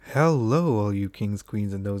Hello, all you kings,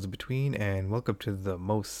 queens, and those in between, and welcome to the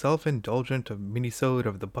most self-indulgent minisode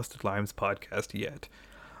of the Busted Limes podcast yet.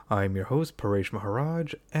 I'm your host, Paresh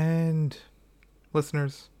Maharaj, and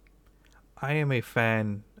listeners, I am a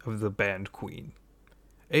fan of the band Queen.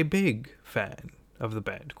 A big fan of the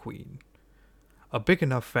band Queen. A big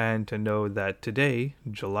enough fan to know that today,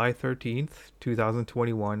 July 13th,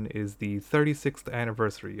 2021, is the 36th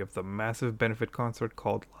anniversary of the massive benefit concert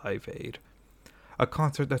called Live Aid. A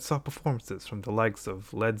concert that saw performances from the likes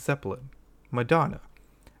of Led Zeppelin, Madonna,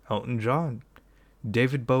 Elton John,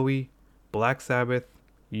 David Bowie, Black Sabbath,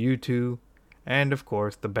 U2, and of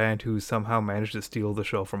course the band who somehow managed to steal the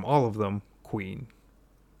show from all of them, Queen.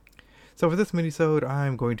 So for this minisode,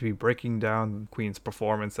 I'm going to be breaking down Queen's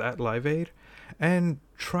performance at Live Aid and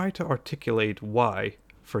try to articulate why,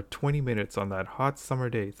 for 20 minutes on that hot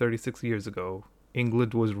summer day 36 years ago,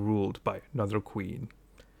 England was ruled by another queen.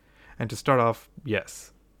 And to start off,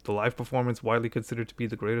 yes, the live performance, widely considered to be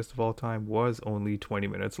the greatest of all time, was only 20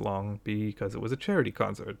 minutes long because it was a charity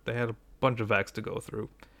concert. They had a bunch of acts to go through.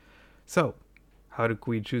 So, how did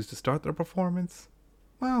Queen choose to start their performance?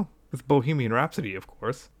 Well, with Bohemian Rhapsody, of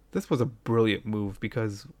course. This was a brilliant move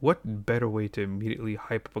because what better way to immediately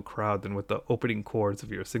hype up a crowd than with the opening chords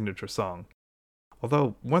of your signature song?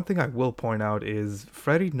 Although, one thing I will point out is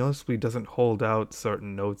Freddie noticeably doesn't hold out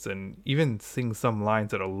certain notes and even sing some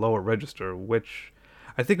lines at a lower register, which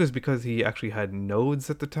I think was because he actually had nodes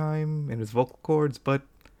at the time in his vocal cords, but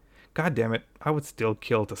god damn it, I would still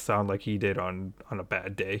kill to sound like he did on a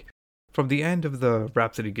bad day. From the end of the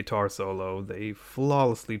Rhapsody guitar solo, they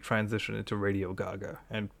flawlessly transition into Radio Gaga,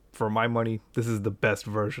 and for my money, this is the best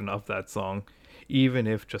version of that song, even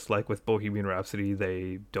if, just like with Bohemian Rhapsody,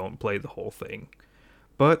 they don't play the whole thing.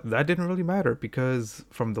 But that didn't really matter because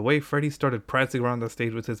from the way Freddie started prancing around the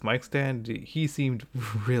stage with his mic stand, he seemed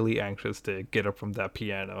really anxious to get up from that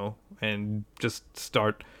piano and just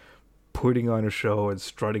start putting on a show and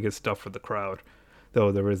strutting his stuff for the crowd.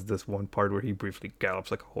 Though there is this one part where he briefly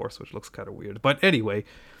gallops like a horse, which looks kind of weird. But anyway,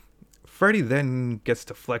 Freddie then gets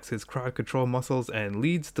to flex his crowd control muscles and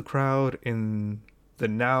leads the crowd in the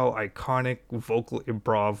now iconic vocal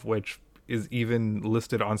improv, which is even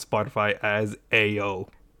listed on Spotify as AO.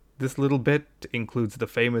 This little bit includes the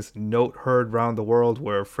famous note heard round the world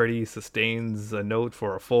where Freddie sustains a note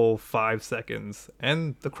for a full 5 seconds,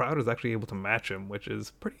 and the crowd is actually able to match him, which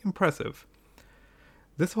is pretty impressive.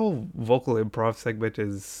 This whole vocal improv segment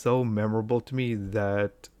is so memorable to me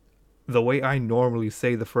that the way I normally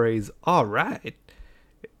say the phrase, alright,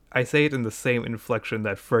 I say it in the same inflection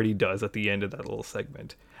that Freddie does at the end of that little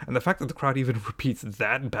segment. And the fact that the crowd even repeats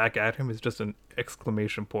that back at him is just an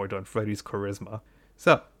exclamation point on Freddie's charisma.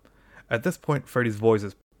 So, at this point, Freddie's voice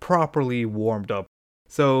is properly warmed up,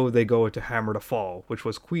 so they go into Hammer to Fall, which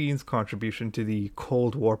was Queen's contribution to the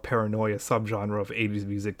Cold War paranoia subgenre of 80s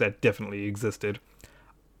music that definitely existed.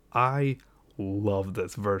 I love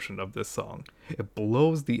this version of this song. It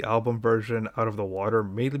blows the album version out of the water,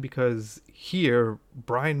 mainly because here,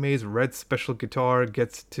 Brian May's red special guitar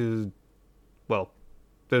gets to, well,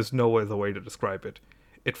 there's no other way to describe it.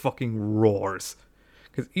 It fucking roars.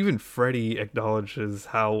 Because even Freddie acknowledges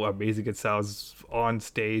how amazing it sounds on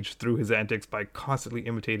stage through his antics by constantly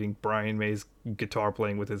imitating Brian May's guitar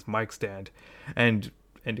playing with his mic stand, and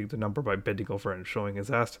ending the number by bending over and showing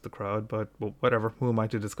his ass to the crowd, but well, whatever, who am I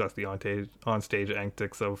to discuss the on-stage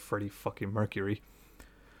antics of Freddie fucking Mercury?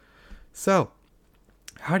 So,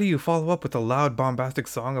 how do you follow up with a loud, bombastic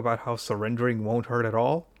song about how surrendering won't hurt at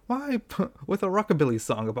all? Why, with a rockabilly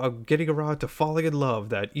song about getting around to falling in love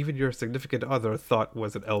that even your significant other thought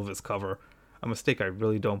was an Elvis cover. A mistake I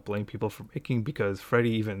really don't blame people for making because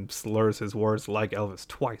Freddie even slurs his words like Elvis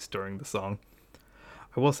twice during the song.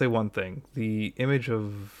 I will say one thing. The image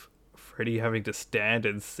of Freddie having to stand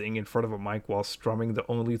and sing in front of a mic while strumming the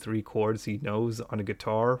only 3 chords he knows on a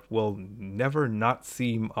guitar will never not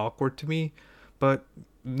seem awkward to me, but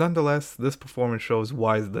nonetheless, this performance shows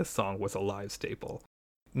why this song was a live staple.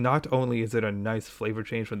 Not only is it a nice flavor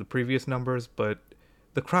change from the previous numbers, but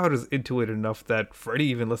the crowd is into it enough that Freddie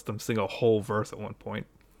even lets them sing a whole verse at one point.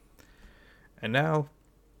 And now,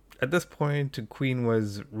 at this point, Queen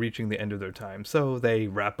was reaching the end of their time, so they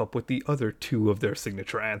wrap up with the other 2 of their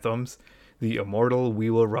signature anthems, the immortal We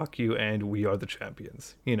Will Rock You and We Are the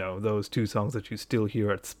Champions. You know, those 2 songs that you still hear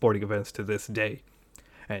at sporting events to this day.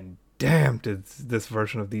 And damn, did this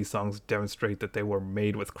version of these songs demonstrate that they were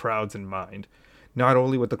made with crowds in mind. Not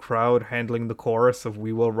only with the crowd handling the chorus of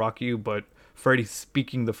We Will Rock You, but Freddie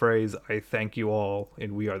speaking the phrase, I thank you all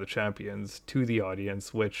in We Are the Champions to the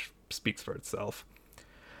audience, which speaks for itself.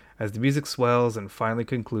 As the music swells and finally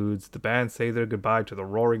concludes, the band say their goodbye to the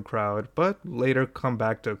roaring crowd, but later come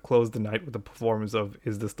back to close the night with a performance of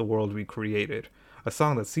Is This the World We Created? A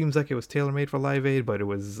song that seems like it was tailor-made for Live Aid, but it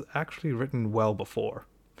was actually written well before.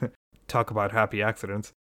 Talk about happy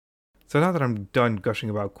accidents. So now that I'm done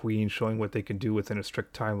gushing about Queen showing what they can do within a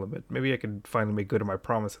strict time limit, maybe I could finally make good on my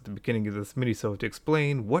promise at the beginning of this minisode to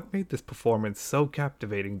explain what made this performance so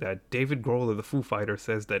captivating that David Grohl of the Foo Fighters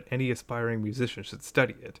says that any aspiring musician should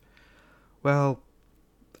study it. Well,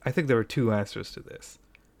 I think there are two answers to this.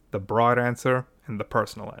 The broad answer and the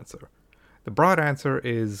personal answer. The broad answer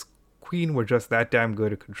is Queen were just that damn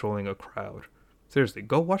good at controlling a crowd. Seriously,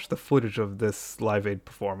 go watch the footage of this Live Aid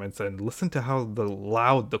performance and listen to how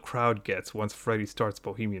loud the crowd gets once Freddie starts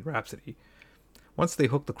Bohemian Rhapsody. Once they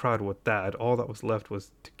hooked the crowd with that, all that was left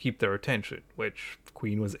was to keep their attention, which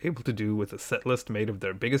Queen was able to do with a set list made of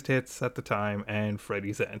their biggest hits at the time and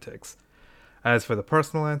Freddie's antics. As for the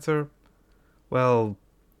personal answer, well,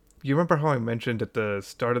 you remember how I mentioned at the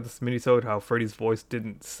start of this minisode how Freddie's voice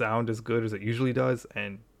didn't sound as good as it usually does,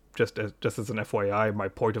 and just as an FYI, my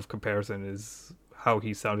point of comparison is how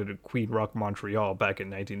he sounded at Queen Rock Montreal back in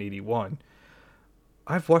 1981.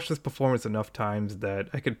 I've watched this performance enough times that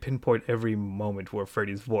I could pinpoint every moment where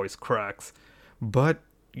Freddie's voice cracks. But,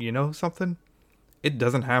 you know something? It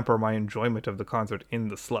doesn't hamper my enjoyment of the concert in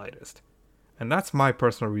the slightest. And that's my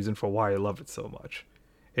personal reason for why I love it so much.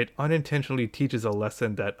 It unintentionally teaches a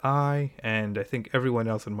lesson that I, and I think everyone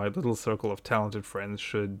else in my little circle of talented friends,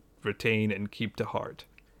 should retain and keep to heart.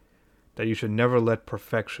 That you should never let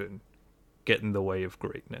perfection get in the way of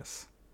greatness.